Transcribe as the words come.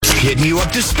getting you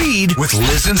up to speed with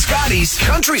Liz and Scotty's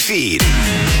Country Feed.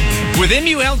 With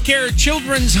MU Healthcare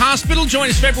Children's Hospital, join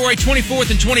us February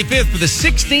 24th and 25th for the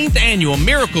 16th annual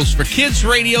Miracles for Kids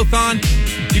Radiothon.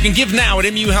 You can give now at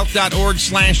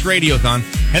muhealth.org/radiothon.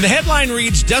 And the headline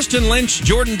reads, Dustin Lynch,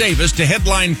 Jordan Davis to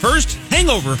headline first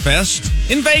Hangover Fest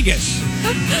in Vegas.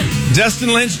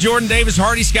 Dustin Lynch, Jordan Davis,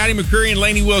 Hardy, Scotty McCreery, and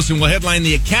Lainey Wilson will headline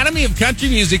the Academy of Country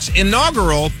Music's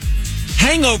inaugural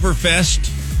Hangover Fest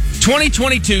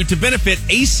 2022 to benefit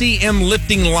ACM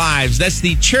Lifting Lives. That's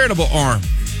the charitable arm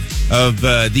of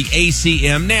the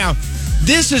ACM. Now,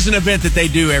 this is an event that they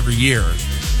do every year.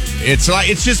 It's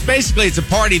a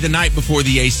party the night before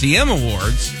the ACM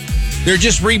Awards. They're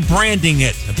just rebranding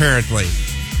it, apparently,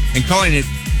 and calling it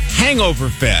Hangover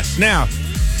Fest. Now,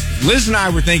 Liz and I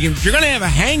were thinking, if you're going to have a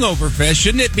Hangover Fest,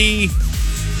 shouldn't it be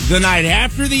the night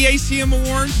after the ACM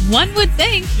Awards? One would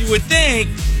think. You would think.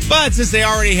 But since they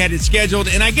already had it scheduled,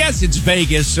 and I guess it's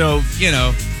Vegas, so,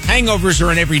 hangovers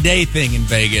are an everyday thing in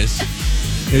Vegas.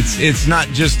 It's not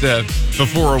just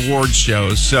before awards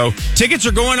shows. So tickets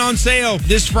are going on sale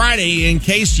this Friday in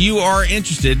case you are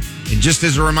interested. And just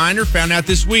as a reminder, found out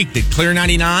this week that Clear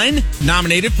 99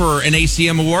 nominated for an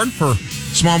ACM award for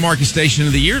Small Market Station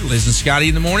of the Year. Liz and Scotty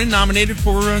in the Morning nominated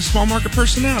for Small Market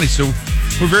Personality. So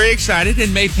we're very excited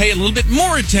and may pay a little bit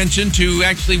more attention to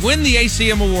actually when the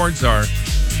ACM Awards are.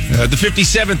 The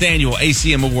 57th Annual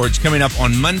ACM Awards coming up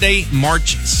on Monday,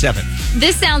 March 7th.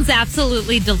 This sounds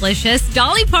absolutely delicious.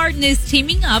 Dolly Parton is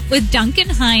teaming up with Duncan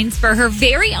Hines for her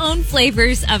very own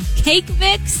flavors of cake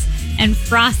mix and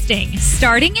frosting.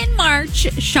 Starting in March,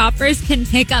 shoppers can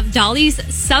pick up Dolly's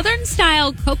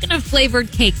Southern-style coconut-flavored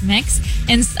cake mix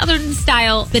and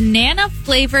Southern-style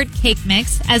banana-flavored cake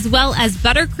mix, as well as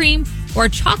buttercream or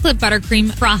chocolate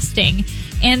buttercream frosting.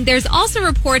 And there's also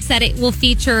reports that it will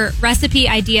feature recipe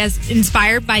ideas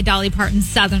inspired by Dolly Parton's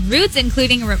Southern roots,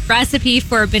 including a recipe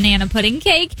for a banana pudding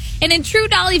cake. And in true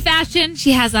Dolly fashion,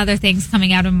 she has other things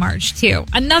coming out in March, too.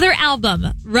 Another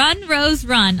album, Run, Rose,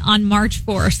 Run, on March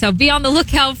 4th. So be on the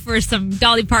lookout for some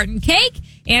Dolly Parton cake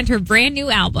and her brand new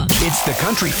album. It's the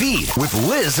Country Feed with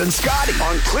Liz and Scotty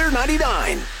on Clear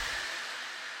 99.